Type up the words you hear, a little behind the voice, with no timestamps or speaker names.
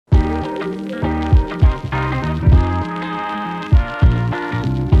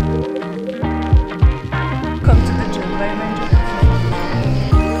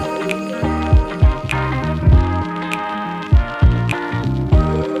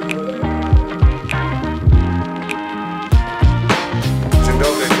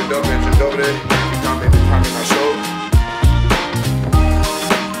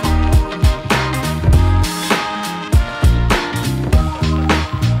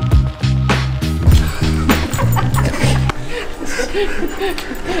Hey,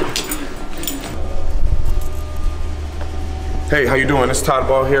 how you doing? It's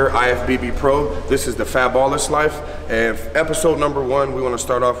Todd here, IFBB Pro. This is the FaBALLous life, and episode number 1, we want to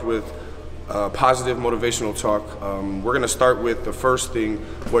start off with positive motivational talk. We're going to start with the first thing,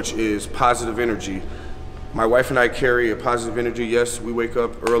 which is positive energy. My wife and I carry a positive energy. Yes, we wake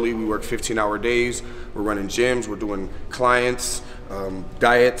up early, we work 15-hour days, we're running gyms, we're doing clients,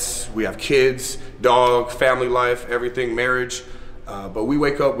 diets, we have kids, dog, family life, everything, marriage. But we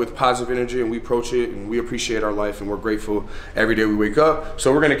wake up with positive energy and we approach it and we appreciate our life and we're grateful every day we wake up.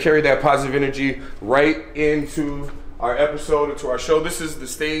 So we're gonna carry that positive energy right into our episode, into our show. This is the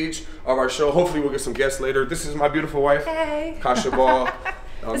stage of our show. Hopefully we'll get some guests later. This is my beautiful wife, hey. Kasia.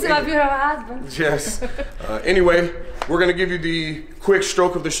 This is my beautiful husband. Yes. Anyway, we're gonna give you the quick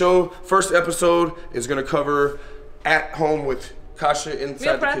stroke of the show. First episode is gonna cover at home with Kasia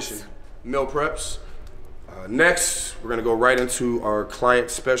inside the kitchen. Meal preps. Next, we're gonna go right into our client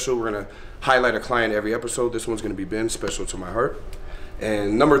special. We're gonna highlight a client every episode. This one's gonna be Ben, special to my heart.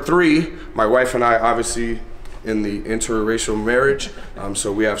 And number 3, my wife and I, obviously in the interracial marriage.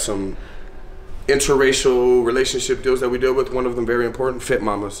 So we have some interracial relationship deals that we deal with. One of them very important, fit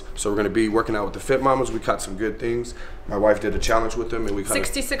mamas. So we're gonna be working out with the fit mamas. We caught some good things. My wife did a challenge with them and we caught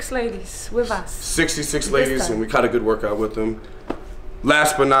 66 ladies with us. 66 ladies and we caught a good workout with them.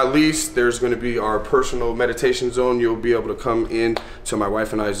 Last but not least, there's going to be our personal meditation zone. You'll be able to come in to my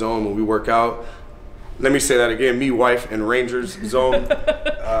wife and I zone when we work out. Let me say that again, me, wife, and Rangers zone.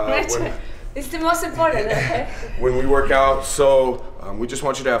 It's the most important, okay? When we work out, so we just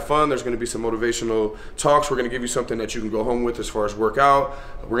want you to have fun. There's going to be some motivational talks. We're going to give you something that you can go home with as far as workout.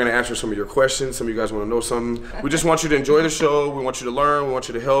 We're going to answer some of your questions. Some of you guys want to know something. We just want you to enjoy the show. We want you to learn. We want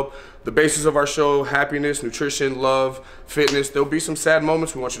you to help. The basis of our show, happiness, nutrition, love, fitness. There'll be some sad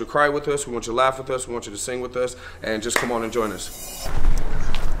moments. We want you to cry with us. We want you to laugh with us. We want you to sing with us. And just come on and join us.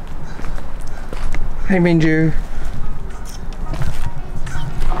 Hi, Ranger.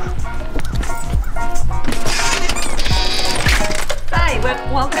 Hi,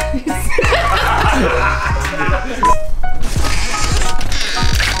 welcome.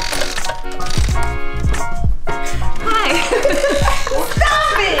 Hi.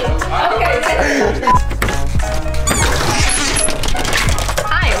 Stop it! Okay.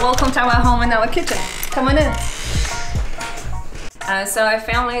 Hi, welcome to our home and our kitchen. Come on in. So our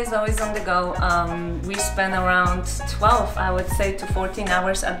family is always on the go. We spend around 12, I would say, to 14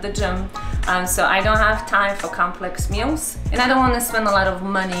 hours at the gym. So I don't have time for complex meals. And I don't want to spend a lot of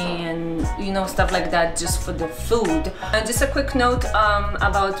money and, you know, stuff like that just for the food. Just a quick note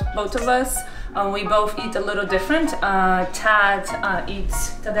about both of us. We both eat a little different. Todd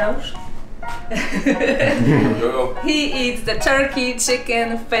eats Tadeusz. He eats the turkey,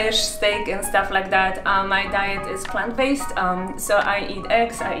 chicken, fish, steak and stuff like that. My diet is plant-based, so I eat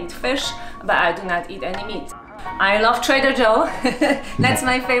eggs, I eat fish, but I do not eat any meat. I love Trader Joe. That's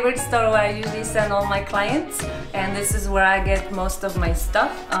my favorite store where I usually send all my clients, and this is where I get most of my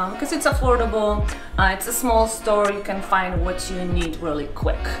stuff because it's affordable. It's a small store, you can find what you need really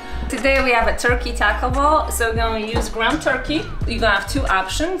quick. Today we have a turkey taco bowl, so we're going to use ground turkey. You're going to have 2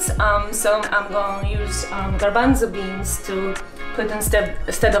 options. So I'm going to use garbanzo beans to put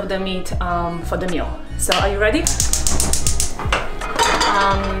instead of the meat for the meal. So are you ready? So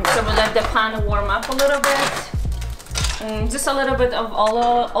we'll let the pan warm up a little bit. Just a little bit of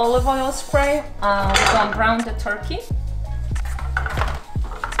olive oil spray. We're going to brown the turkey.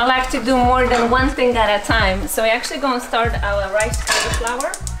 I like to do more than one thing at a time. So we're actually going to start our rice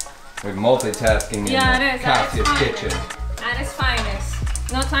cauliflower. We're multitasking in Kasia's kitchen. At its finest.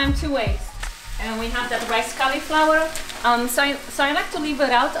 No time to waste. And we have that rice cauliflower. So I like to leave it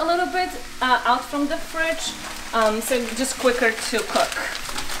out a little bit, out from the fridge. So just quicker to cook.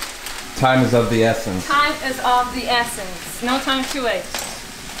 Time is of the essence. Time is of the essence. No time to waste.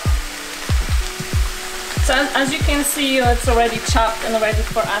 So as you can see, it's already chopped and ready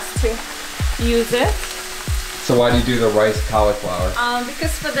for us to use it. So why do you do the rice cauliflower?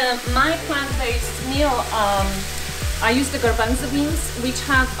 Because for my plant-based meal, I use the garbanzo beans, which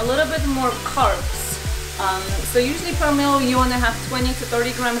have a little bit more carbs. So usually per meal you want to have 20 to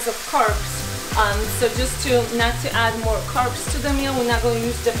 30 grams of carbs. So just not to add more carbs to the meal, we're not going to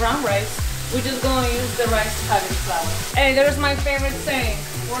use the brown rice. We're just going to use the rice cauliflower. Hey, there's my favorite saying.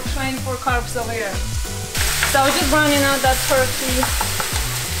 We're trained for carbs over here. So just browning out that turkey.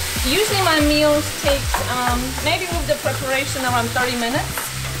 Usually my meals take, maybe with the preparation, around 30 minutes.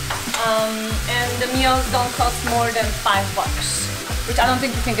 And the meals don't cost more than $5, which I don't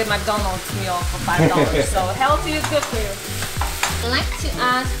think you can get McDonald's meal for $5. So healthy is good for you. I like to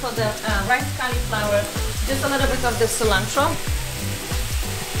add for the rice cauliflower just a little bit of the cilantro.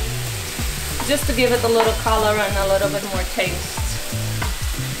 just to give it a little color and a little bit more taste.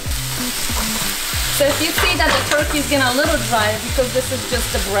 So if you see that the turkey is getting a little dry because this is just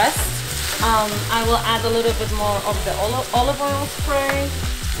the breast, I will add a little bit more of the olive oil spray.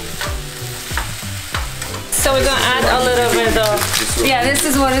 So we're gonna add a little bit of, yeah, this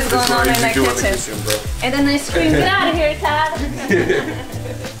is what is going on in the kitchen. And then I scream, get out of here, Todd.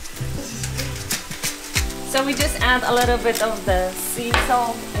 So we just add a little bit of the sea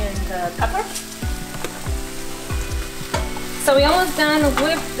salt and the pepper. So we're almost done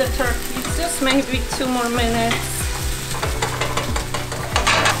with the turkey, just maybe 2 more minutes.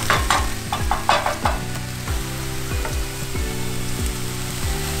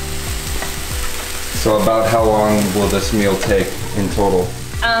 So about how long will this meal take in total?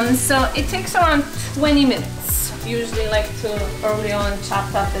 So it takes around 20 minutes. Usually like to early on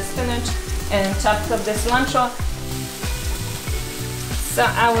chop up the spinach and chop up the cilantro. So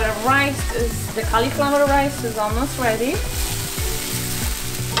our rice is, the cauliflower rice is almost ready.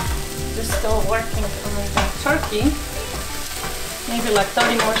 Just still working on the turkey. Maybe like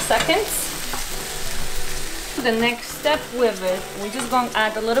 30 more seconds. The next step with it, we're just going to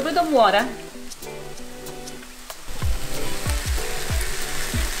add a little bit of water.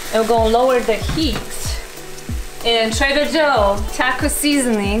 We're going to lower the heat. In Trader Joe taco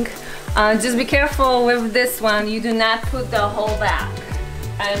seasoning, just be careful with this one. You do not put the whole bag.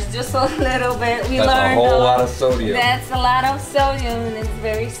 It's just a little bit. We learned a whole lot of sodium. That's a lot of sodium and it's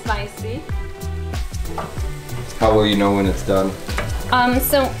very spicy. How will you know when it's done?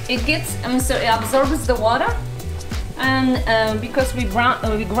 So it gets, so it absorbs the water, and because we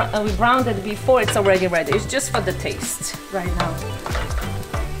browned it before, it's already ready. It's just for the taste right now.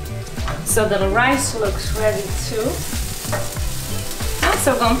 So the rice looks ready too.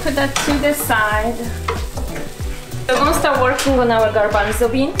 So we're gonna put that to the side. We're gonna start working on our garbanzo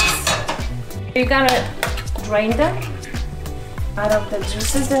beans. You gotta drain them out of the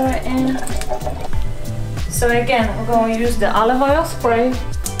juices that are in. So again, we're gonna use the olive oil spray.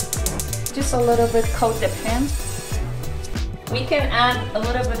 Just a little bit coat the pan. We can add a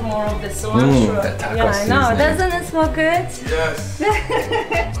little bit more of the cilantro. Yeah, I know. Doesn't it smell good? Yes.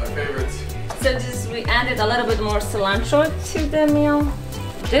 My favorites. So just we added a little bit more cilantro to the meal.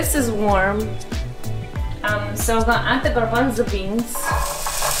 This is warm. So we're gonna add the garbanzo beans.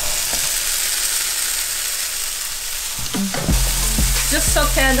 Just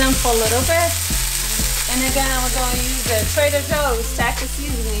saute them for a little bit. And again, we're going to use the Trader Joe's taco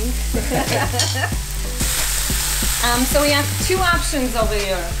seasoning. So we have 2 options over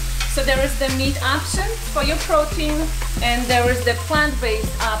here. So there is the meat option for your protein, and there is the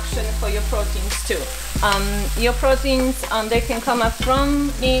plant-based option for your proteins too. Your proteins, they can come up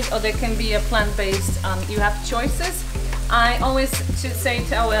from meat or they can be a plant-based. You have choices. I always say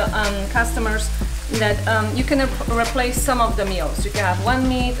to our customers that you can replace some of the meals. You can have one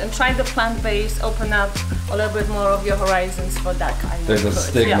meat and try the plant-based, open up a little bit more of your horizons for that kind of food. There's a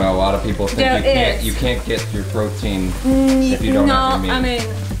stigma. Yeah. A lot of people think you can't get your protein if you don't have your meat. I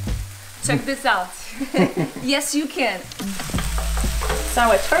mean, check this out. Yes, you can. So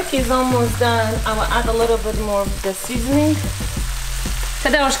our turkey is almost done. I will add a little bit more of the seasoning.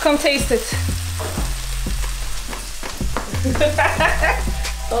 Tadeusz, come taste it.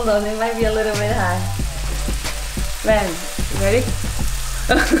 Hold on, it might be a little bit high. Ben, you ready?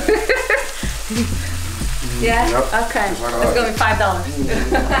 Yeah? Yep. Okay. It's going to be $5.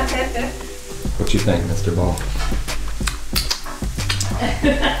 What you think, Mr. Ball?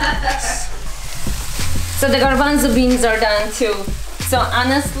 So the garbanzo beans are done too. So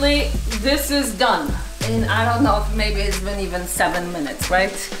honestly, this is done. And I don't know if maybe it's been even 7 minutes,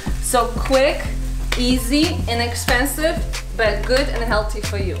 right? So quick, easy, inexpensive, but good and healthy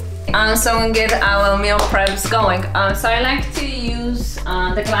for you. So we'll get our meal preps going. So I like to use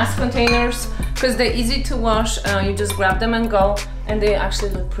the glass containers because they're easy to wash. You just grab them and go, and they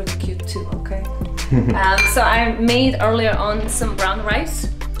actually look pretty cute too, okay? So I made earlier on some brown rice.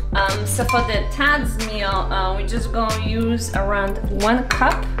 So for the Todd's meal, we're just gonna use around 1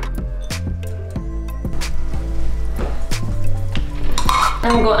 cup.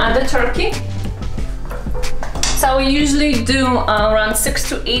 And we're gonna add the turkey. So we usually do around 6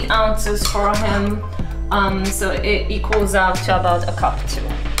 to 8 ounces for him. So it equals out to about 1 cup too.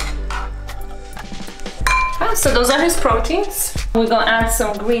 So those are his proteins. We're gonna add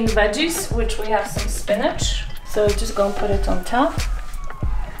some green veggies, which we have some spinach. So we're just gonna put it on top.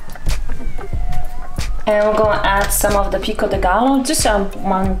 And we're gonna add some of the pico de gallo. Just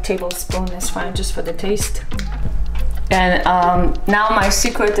 1 tablespoon is fine, just for the taste. And now my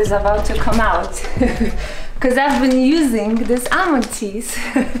secret is about to come out. Because I've been using this almond cheese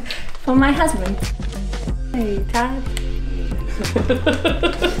For my husband. Hey, Todd.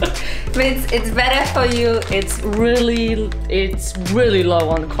 But it's better for you. It's really low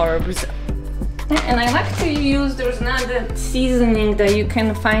on carbs. And I like to use, there's another seasoning that you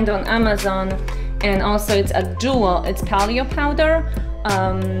can find on Amazon, and also it's a dual, it's paleo powder.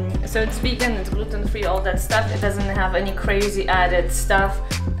 So it's vegan, it's gluten-free, all that stuff. It doesn't have any crazy added stuff.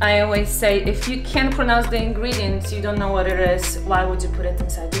 I always say, if you can't pronounce the ingredients, you don't know what it is, why would you put it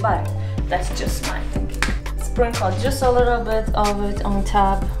inside your body? That's just my thinking. Sprinkle just a little bit of it on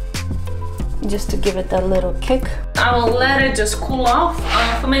top, just to give it a little kick. I will let it just cool off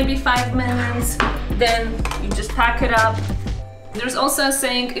for maybe 5 minutes. Then you just pack it up. There's also a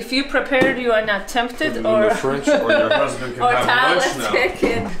saying, if you prepared, you are not tempted, or the French, or your husband can have lunch now.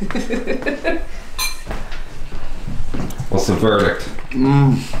 What's the verdict?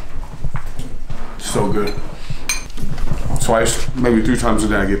 So good. Twice, maybe 3 times a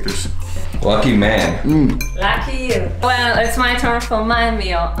day I get this. Lucky man. Lucky you. Well, it's my turn for my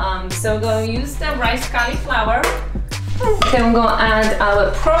meal. So we're going to use the rice cauliflower. Then we're going to add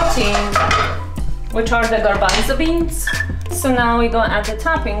our protein, which are the garbanzo beans. So now we're going to add the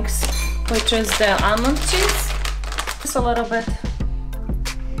toppings, which is the almond cheese. Just a little bit.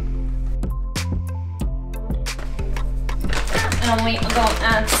 And we're going to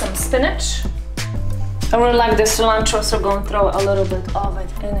add some spinach. I really like the cilantro, so we're going to throw a little bit of it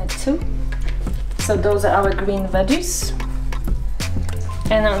in it too. So those are our green veggies.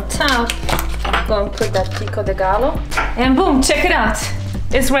 And on top, I'm going to put that pico de gallo. And boom, check it out.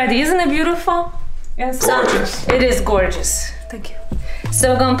 It's ready. Isn't it beautiful? Yes. Gorgeous. It is gorgeous. Thank you.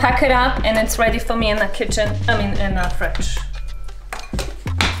 So we're going to pack it up, and it's ready for me in the kitchen. I mean, in the fridge.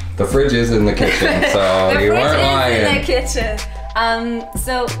 The fridge is in the kitchen, so you weren't lying. The fridge is in the kitchen.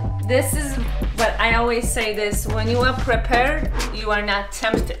 So this is what I always say this, when you are prepared, you are not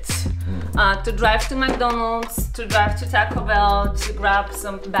tempted. To drive to McDonald's, to drive to Taco Bell, to grab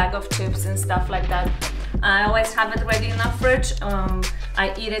some bag of chips and stuff like that. I always have it ready in the fridge.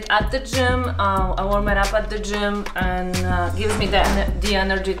 I eat it at the gym, I warm it up at the gym, and gives me the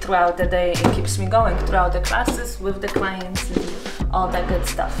energy throughout the day. It keeps me going throughout the classes with the clients and all that good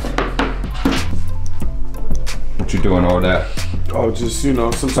stuff. What you doing all that? Oh, just, you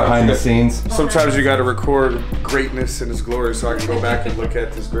know, sometimes behind the scenes. Sometimes you got to record greatness and its glory, so I can go back and look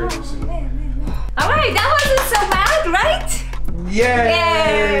at this greatness. All right, that wasn't so bad, right?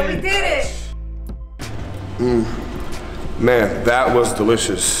 Yeah. We did it. Man, that was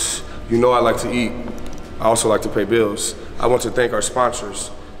delicious. You know I like to eat. I also like to pay bills. I want to thank our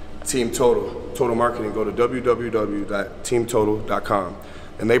sponsors, Team Total Marketing. Go to www.teamtotal.com.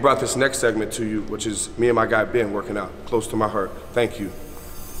 And they brought this next segment to you, which is me and my guy Ben working out, close to my heart. Thank you.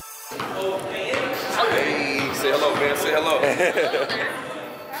 Hey, say hello, Ben, say hello.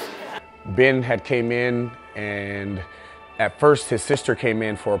 Ben had came in, and at first his sister came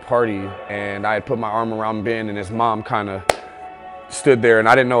in for a party, and I had put my arm around Ben, and his mom kind of stood there, and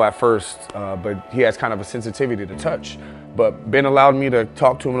I didn't know at first, but he has kind of a sensitivity to touch. But Ben allowed me to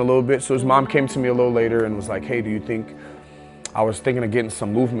talk to him a little bit, so his mom came to me a little later and was like, hey, do you think, I was thinking of getting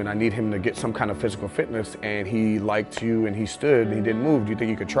some movement. I need him to get some kind of physical fitness, and he liked you and he stood and he didn't move. Do you think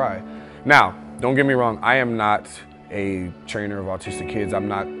you could try? Now, don't get me wrong, I am not a trainer of autistic kids. I'm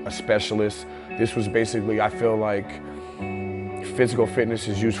not a specialist. This was basically, I feel like physical fitness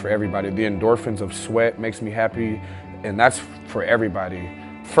is used for everybody. The endorphins of sweat makes me happy, and that's for everybody.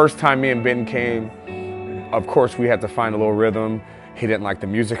 First time me and Ben came, of course we had to find a little rhythm. He didn't like the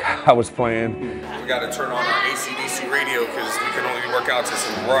music I was playing. We got to turn on our AC/DC radio because we can only work out to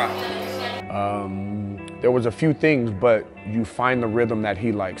some rock. There was a few things, but you find the rhythm that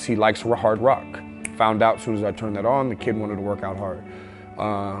he likes. He likes hard rock. Found out as soon as I turned that on, the kid wanted to work out hard.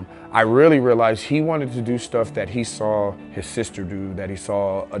 I really realized he wanted to do stuff that he saw his sister do, that he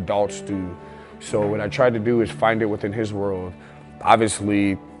saw adults do. So what I tried to do is find it within his world.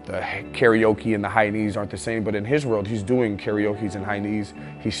 Obviously, the karaoke and the high knees aren't the same, but in his world, he's doing karaokes and high knees.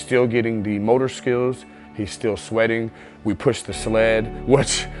 He's still getting the motor skills. He's still sweating. We push the sled,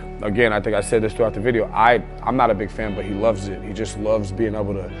 which, again, I think I said this throughout the video. I'm not a big fan, but he loves it. He just loves being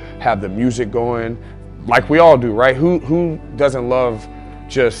able to have the music going, like we all do, right? Who doesn't love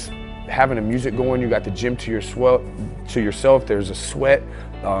just having the music going? You got the gym to yourself. There's a sweat.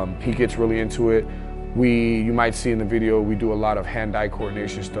 He gets really into it. You might see in the video, we do a lot of hand-eye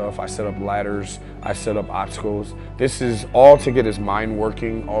coordination stuff. I set up ladders, I set up obstacles. This is all to get his mind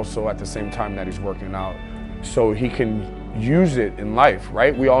working also at the same time that he's working out, so he can use it in life,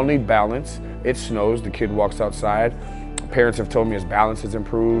 right? We all need balance. It snows, the kid walks outside. Parents have told me his balance has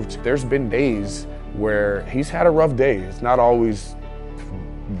improved. There's been days where he's had a rough day. It's not always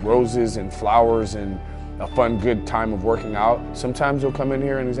roses and flowers and a fun, good time of working out. Sometimes he'll come in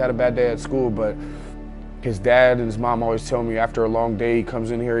here and he's had a bad day at school, but his dad and his mom always tell me after a long day, he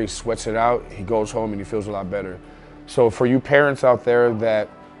comes in here, he sweats it out, he goes home and he feels a lot better. So for you parents out there that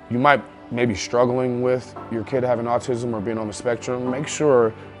you might maybe struggling with your kid having autism or being on the spectrum, make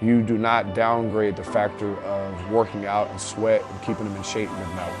sure you do not downgrade the factor of working out and sweat and keeping them in shape and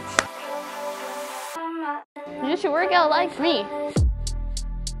in balance. You should work out like me.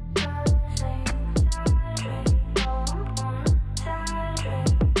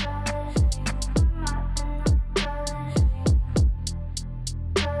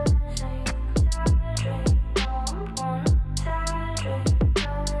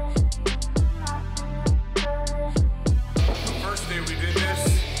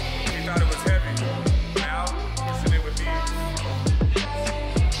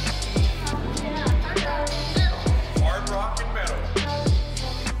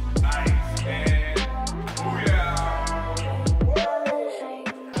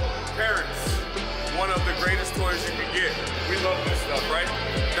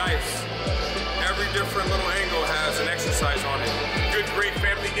 Different little angle has an exercise on it. Good, great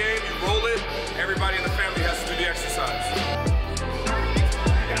family game, you roll it, everybody in the family has to do the exercise.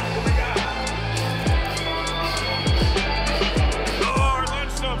 Oh, our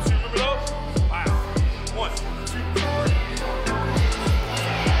lunch stumps, you remember those? Wow. 1, 2, 3.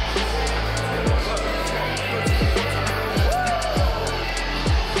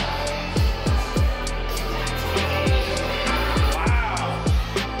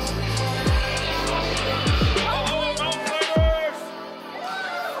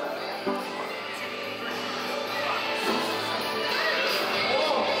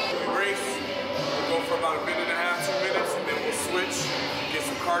 About a minute and a half, 2 minutes, and then we'll switch, get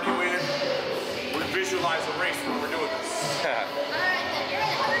some cardio in. We visualize a race when we're doing this. Alright, then you're in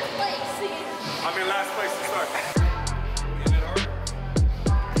first place. I'm in last place to start. Hitting it hard.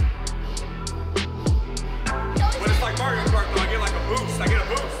 When it's like Mario Kart, though, I get like a boost. I get a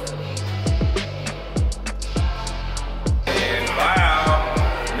boost. And wow,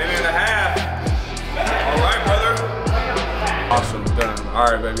 minute and a half. All right, brother. Awesome, done. All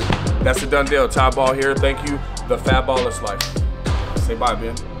right, baby. That's a done deal. Todd Ball here. Thank you. The FaBALLous life. Say bye,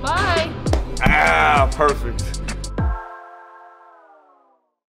 Ben. Bye. Ah, perfect.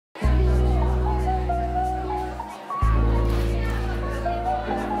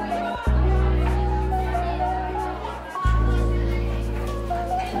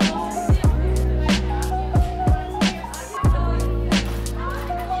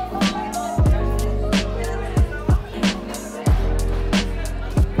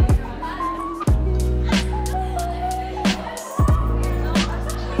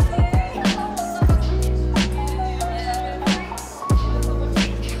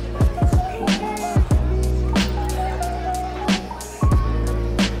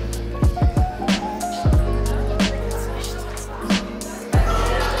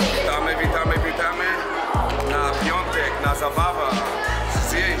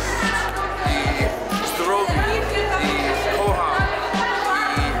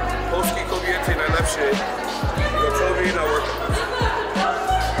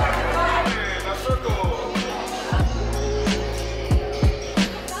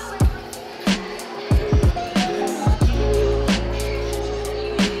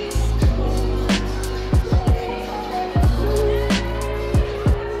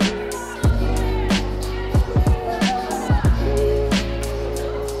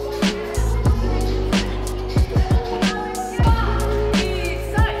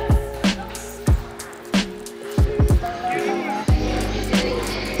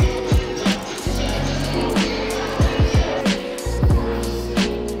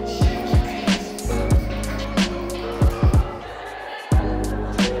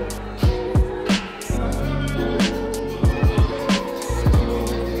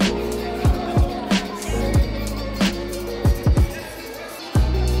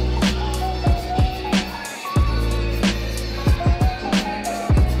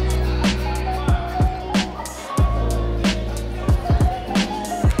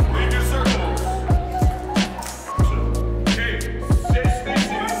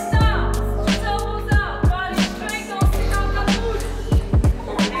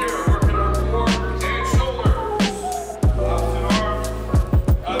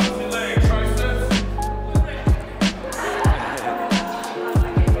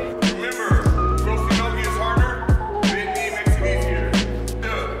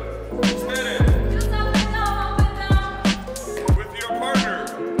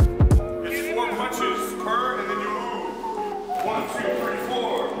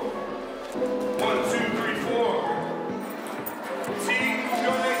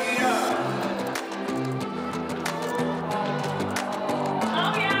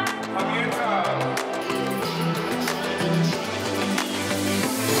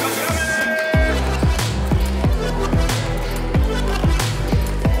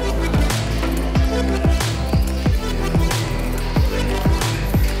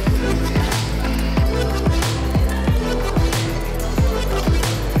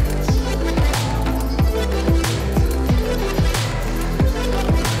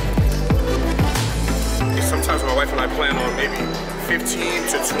 15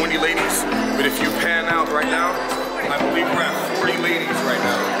 to 20 ladies, but if you pan out right now, I believe we're at 40 ladies right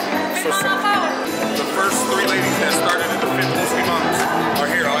now. So the first 3 ladies that started in the Fit Muslim Mamas are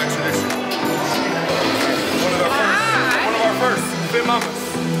here. I'll introduce you. One of our first Fit Mamas.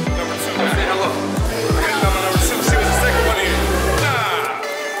 Number 2, say hello. Number 2, she was the second one here.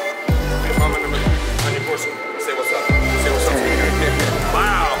 Fit Mama number 3, on your portion. Say what's up. Say what's up.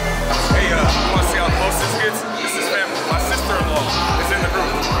 Wow. Hey, you want to see how close this gets? This is family. My sister-in-law is in the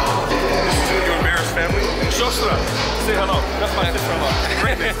group. This is your embarrassed family. Joshua, say hello. That's my sister-in-law.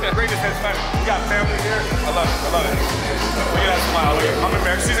 Greatness has family. You got family here. I love it. I love it. Look at that smile. I'm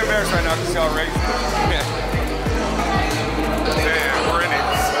embarrassed. She's embarrassed right now because y'all raised her. Man, we're in it.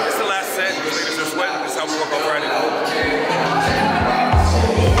 It's the last set. The ladies are sweating. This is how we work on Friday.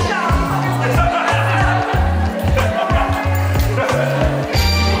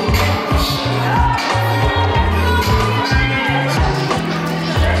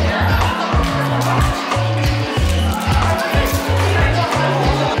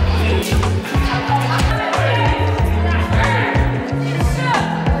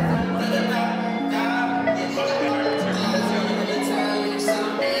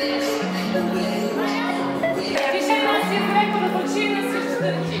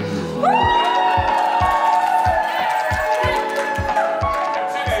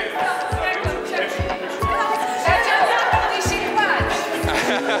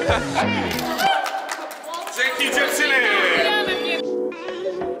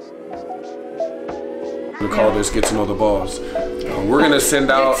 We call this Get to Know the Balls. We're gonna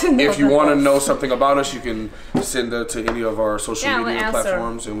send out, if you want to know something about us, you can send it to any of our social media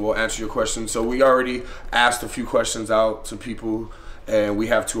platforms and we'll answer your questions. So we already asked a few questions out to people and we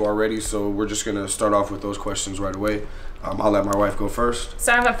have 2 already, so we're just gonna start off with those questions right away. I'll let my wife go first.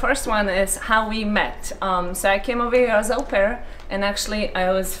 So the first one is how we met. So I came over here as au pair, and actually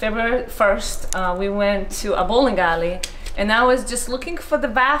it was February 1st. We went to a bowling alley, and I was just looking for the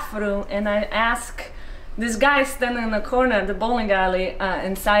bathroom, and I asked this guy standing in the corner of the bowling alley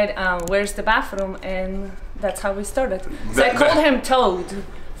inside, where's the bathroom? And that's how we started. So I called him Toad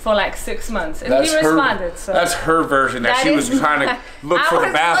for like 6 months, and he responded. So that's her version, that she was trying to look for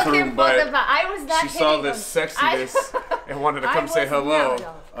the bathroom, but she saw the sexiness and wanted to come say hello.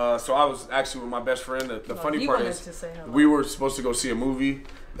 So I was actually with my best friend. The funny part is we were supposed to go see a movie.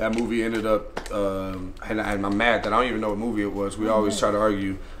 That movie ended up, and I'm mad that I don't even know what movie it was. We always try to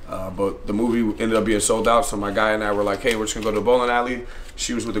argue, but the movie ended up being sold out. So my guy and I were like, hey, we're just gonna go to the bowling alley.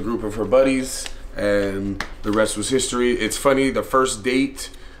 She was with a group of her buddies, and the rest was history. It's funny, the first date,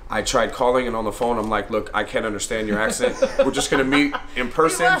 I tried calling, and on the phone I'm like, look, I can't understand your accent. We're just gonna meet in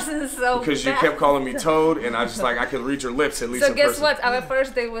person because you kept calling me Toad, and I just like, I could read your lips at least in person. So guess what? Our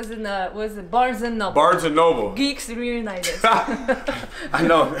first date was in Barnes and Noble. Barnes and Noble. Geeks reunited. I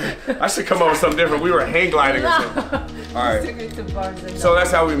know. I should come up with something different. We were hang gliding or something. All right. So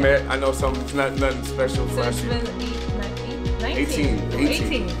that's how we met. I know something, nothing special. So it's been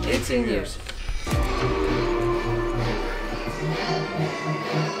 18 years.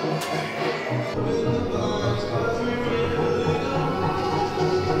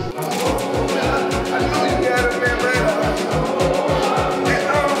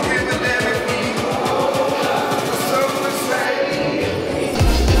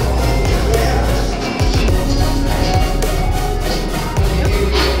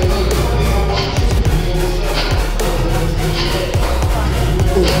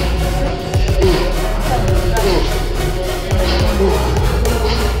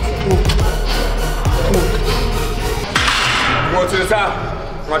 Going to the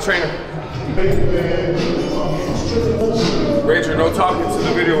top, my trainer. Ranger, no talking to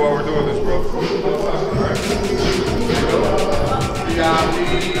the video while we're doing this, bro.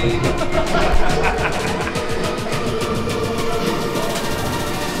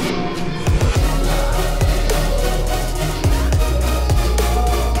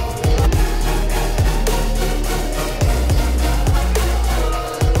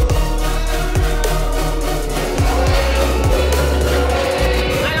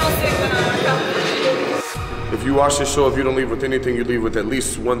 If you watch this show, if you don't leave with anything, you leave with at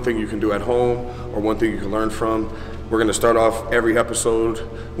least one thing you can do at home or one thing you can learn from. We're gonna start off every episode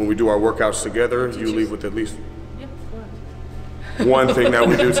when we do our workouts together. You leave with at least one thing that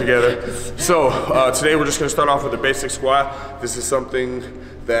we do together. So today we're just gonna start off with a basic squat. This is something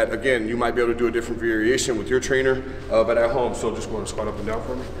that, again, you might be able to do a different variation with your trainer, but at home. So just go and squat up and down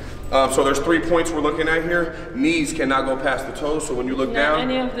for me. So there's 3 points we're looking at here. Knees cannot go past the toes, so when you look down,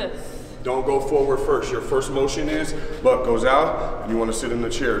 any of this. Don't go forward first. Your first motion is butt goes out and you want to sit in the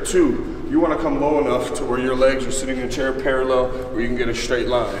chair. 2, you want to come low enough to where your legs are sitting in a chair parallel where you can get a straight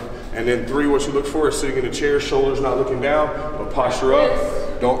line. And then 3, what you look for is sitting in a chair, shoulders not looking down, but posture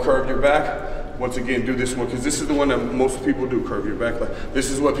up. Don't curve your back. Once again, do this one, because this is the one that most people do, curve your back. Like,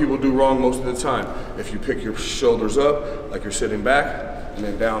 this is what people do wrong most of the time. If you pick your shoulders up, like you're sitting back, and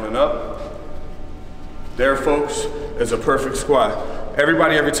then down and up. There, folks, is a perfect squat.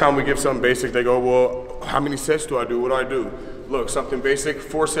 Everybody, every time we give something basic, they go, well, how many sets do I do? What do I do? Look, something basic,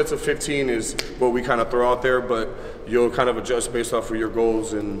 4 sets of 15 is what we kind of throw out there, but you'll kind of adjust based off of your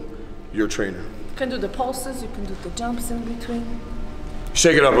goals and your trainer. You can do the pulses, you can do the jumps in between.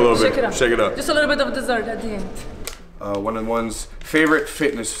 Shake it up a little bit. Shake it up. Shake it up. Just a little bit of dessert at the end. One of one's favorite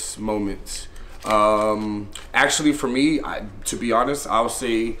fitness moments. Actually, for me, to be honest, I'll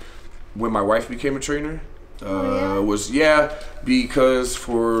say when my wife became a trainer. Because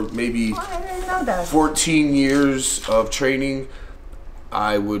for maybe 14 years of training,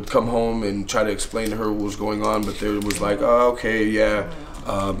 I would come home and try to explain to her what was going on, but there was like, oh, okay, yeah.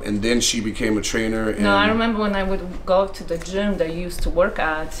 And then she became a trainer. And no, I remember when I would go to the gym that I used to work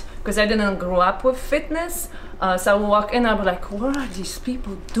at, because I didn't grow up with fitness. So I would walk in, I'd be like, what are these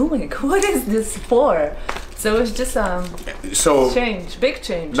people doing? What is this for? So it was just change, big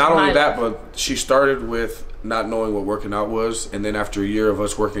change. Not only that, but she started with not knowing what working out was, and then after a year of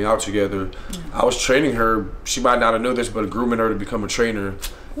us working out together, I was training her. She might not have known this, but grooming her to become a trainer.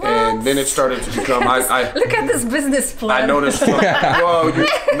 What? And then it started to become. I look at this business plan. I noticed. Well, you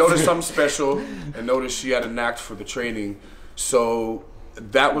noticed something special, and noticed she had a knack for the training. So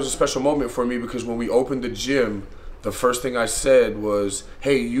that was a special moment for me, because when we opened the gym, the first thing I said was,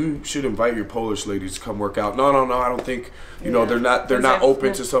 "Hey, you should invite your Polish ladies to come work out." No, I don't think. You know, they're not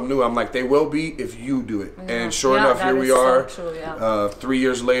open to something new. I'm like, they will be if you do it. Yeah. And sure enough, here we are, so true, 3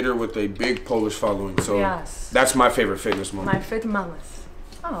 years later with a big Polish following. So that's my favorite fitness moment. My FaBALLous.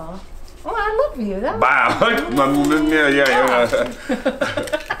 Oh, I love you. Yeah.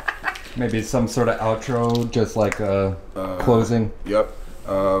 Maybe some sort of outro, just like a closing. Yep.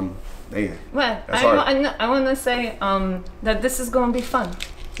 Man. Well, I want to say that this is going to be fun.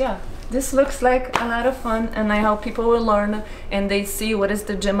 Yeah. This looks like a lot of fun, and I hope people will learn and they see what is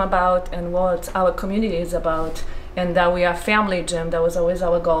the gym about and what our community is about, and that we are family gym. That was always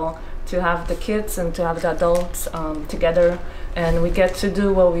our goal, to have the kids and to have the adults together, and we get to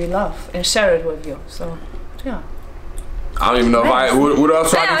do what we love and share it with you. So, yeah. I don't even know if what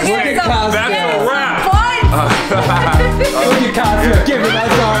else I can say. That's a wrap. Kasia, give it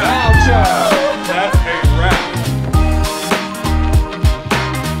up.